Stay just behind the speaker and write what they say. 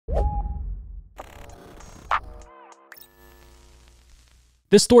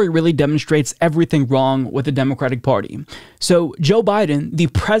This story really demonstrates everything wrong with the Democratic Party. So Joe Biden, the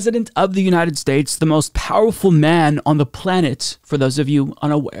president of the United States, the most powerful man on the planet, for those of you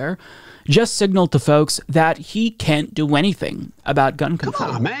unaware, just signaled to folks that he can't do anything about gun control.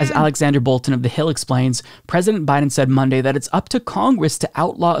 Come on, man. As Alexander Bolton of The Hill explains, President Biden said Monday that it's up to Congress to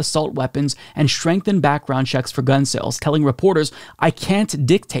outlaw assault weapons and strengthen background checks for gun sales, telling reporters, "I can't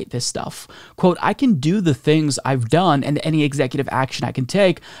dictate this stuff. Quote, I can do the things I've done and any executive action I can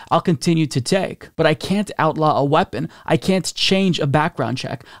take, I'll continue to take. But I can't outlaw a weapon. I can't change a background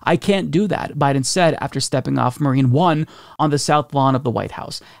check. I can't do that," Biden said after stepping off Marine One on the South Lawn of the White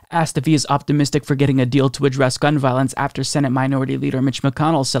House. Asked if he is optimistic for getting a deal to address gun violence after Senate Minority Leader Mitch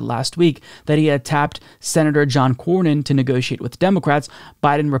McConnell said last week that he had tapped Senator John Cornyn to negotiate with Democrats,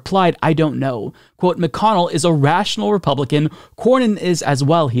 Biden replied, "I don't know." Quote, "McConnell is a rational Republican. Cornyn is as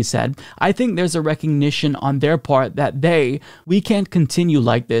well," he said. "I think there's a recognition on their part that we can't continue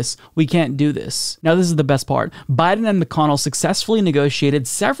like this. We can't do this." Now, this is the best part. Biden and McConnell successfully negotiated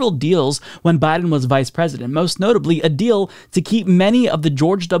several deals when Biden was vice president, most notably a deal to keep many of the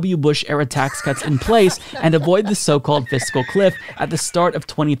George W. Bush-era tax cuts in place and avoid the so-called fiscal cliff at the start of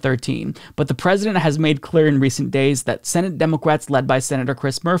 2013. But the president has made clear in recent days that Senate Democrats led by Senator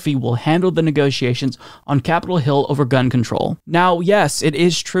Chris Murphy will handle the negotiations on Capitol Hill over gun control. Now, yes, it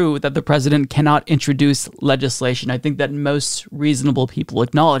is true that the president cannot introduce legislation. I think that most reasonable people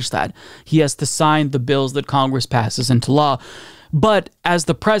acknowledge that. He has to sign the bills that Congress passes into law. But as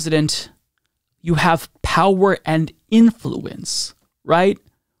the president, you have power and influence, right?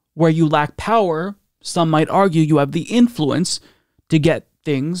 Where you lack power, some might argue you have the influence to get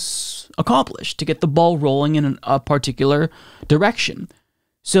things accomplished, to get the ball rolling in a particular direction.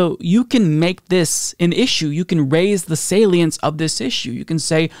 So you can make this an issue. You can raise the salience of this issue. You can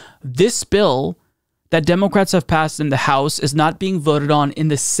say, this bill that Democrats have passed in the House is not being voted on in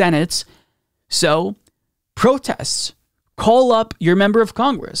the Senate. So protest. Call up your member of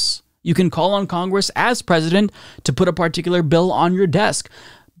Congress. You can call on Congress as president to put a particular bill on your desk.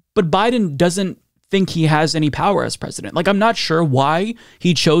 But Biden doesn't think he has any power as president. Like, I'm not sure why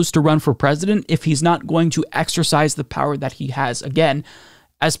he chose to run for president if he's not going to exercise the power that he has. Again,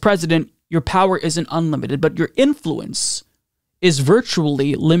 as president, your power isn't unlimited, but your influence is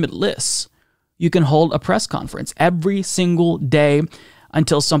virtually limitless. You can hold a press conference every single day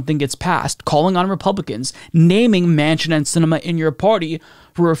until something gets passed, calling on Republicans, naming Manchin and Sinema in your party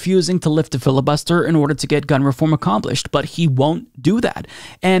for refusing to lift a filibuster in order to get gun reform accomplished. But he won't do that.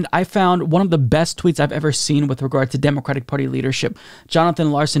 And I found one of the best tweets I've ever seen with regard to Democratic Party leadership.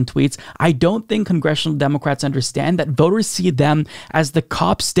 Jonathan Larson tweets, "I don't think congressional Democrats understand that voters see them as the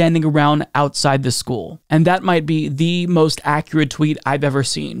cops standing around outside the school." And that might be the most accurate tweet I've ever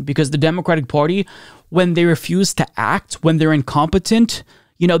seen, because the Democratic Party, when they refuse to act, when they're incompetent,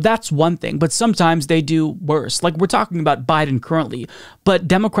 you know, that's one thing, but sometimes they do worse. Like, we're talking about Biden currently, but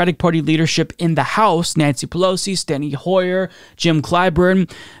Democratic Party leadership in the House, Nancy Pelosi, Steny Hoyer, Jim Clyburn,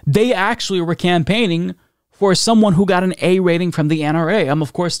 they actually were campaigning for someone who got an A rating from the NRA. I'm,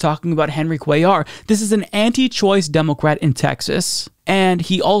 of course, talking about Henry Cuellar. This is an anti-choice Democrat in Texas, and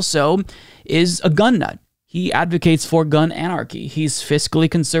he also is a gun nut. He advocates for gun anarchy. He's fiscally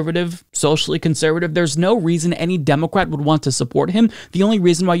conservative, socially conservative. There's no reason any Democrat would want to support him. The only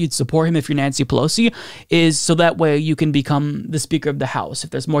reason why you'd support him if you're Nancy Pelosi is so that way you can become the Speaker of the House.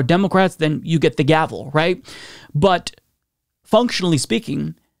 If there's more Democrats, then you get the gavel, right? But functionally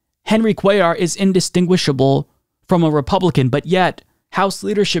speaking, Henry Cuellar is indistinguishable from a Republican, but yet House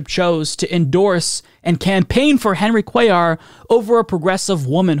leadership chose to endorse and campaign for Henry Cuellar over a progressive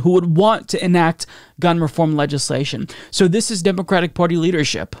woman who would want to enact gun reform legislation. So this is Democratic Party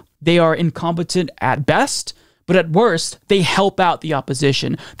leadership. They are incompetent at best, but at worst, they help out the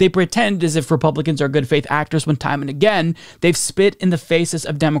opposition. They pretend as if Republicans are good faith actors when time and again, they've spit in the faces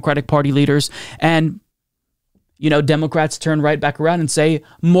of Democratic Party leaders, and you know, Democrats turn right back around and say,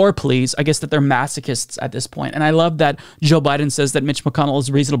 more please. I guess that they're masochists at this point. And I love that Joe Biden says that Mitch McConnell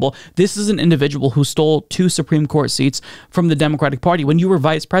is reasonable. This is an individual who stole 2 Supreme Court seats from the Democratic Party. When you were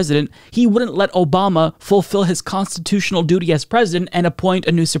vice president, he wouldn't let Obama fulfill his constitutional duty as president and appoint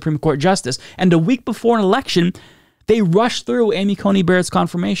a new Supreme Court justice. And a week before an election, they rushed through Amy Coney Barrett's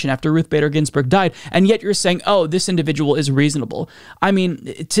confirmation after Ruth Bader Ginsburg died, and yet you're saying, oh, this individual is reasonable. I mean,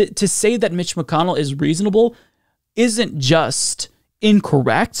 to say that Mitch McConnell is reasonable isn't just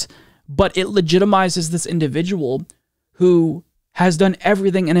incorrect, but it legitimizes this individual who has done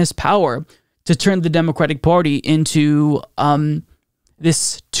everything in his power to turn the Democratic Party into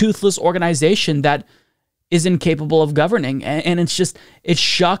this toothless organization that is incapable of governing. And it's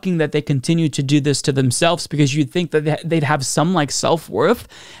shocking that they continue to do this to themselves, because you'd think that they'd have some like self-worth,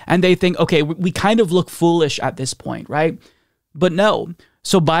 and they think, okay, we kind of look foolish at this point, right? But no.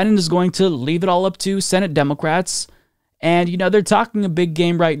 So Biden is going to leave it all up to Senate Democrats. And, you know, they're talking a big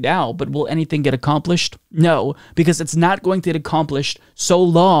game right now, but will anything get accomplished? No, because it's not going to get accomplished so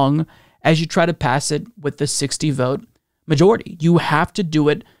long as you try to pass it with the 60-vote majority. You have to do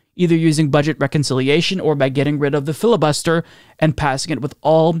it either using budget reconciliation or by getting rid of the filibuster and passing it with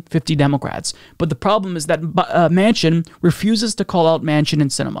all 50 Democrats. But the problem is that Manchin refuses to call out Manchin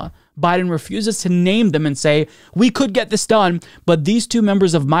and Sinema. Biden refuses to name them and say, we could get this done, but these two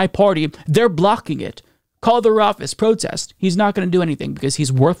members of my party, they're blocking it. Call their office, protest. He's not going to do anything because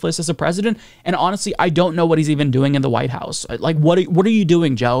he's worthless as a president. And honestly, I don't know what he's even doing in the White House. Like, what are you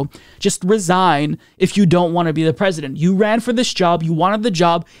doing, Joe? Just resign if you don't want to be the president. You ran for this job, you wanted the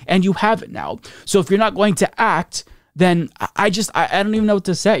job, and you have it now. So if you're not going to act, then I don't even know what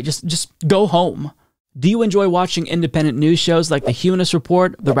to say. Just go home. Do you enjoy watching independent news shows like the Humanist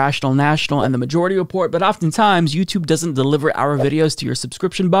Report, the Rational National, and the Majority Report, but oftentimes YouTube doesn't deliver our videos to your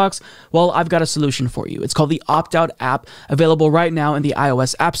subscription box? Well, I've got a solution for you. It's called the Opt-Out app, available right now in the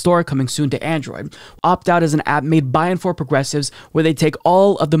iOS App Store, coming soon to Android. Opt-Out is an app made by and for progressives, where they take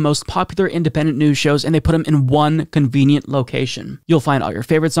all of the most popular independent news shows and they put them in one convenient location. You'll find all your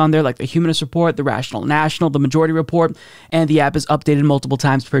favorites on there, like the Humanist Report, the Rational National, the Majority Report, and the app is updated multiple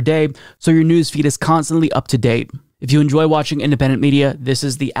times per day, so your news feed is constantly up to date. If you enjoy watching independent media, this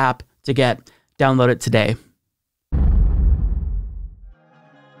is the app to get. Download it today.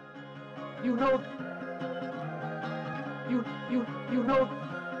 You know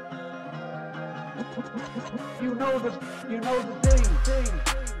the thing.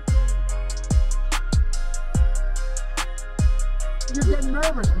 You're getting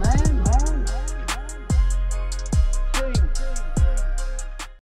nervous, man.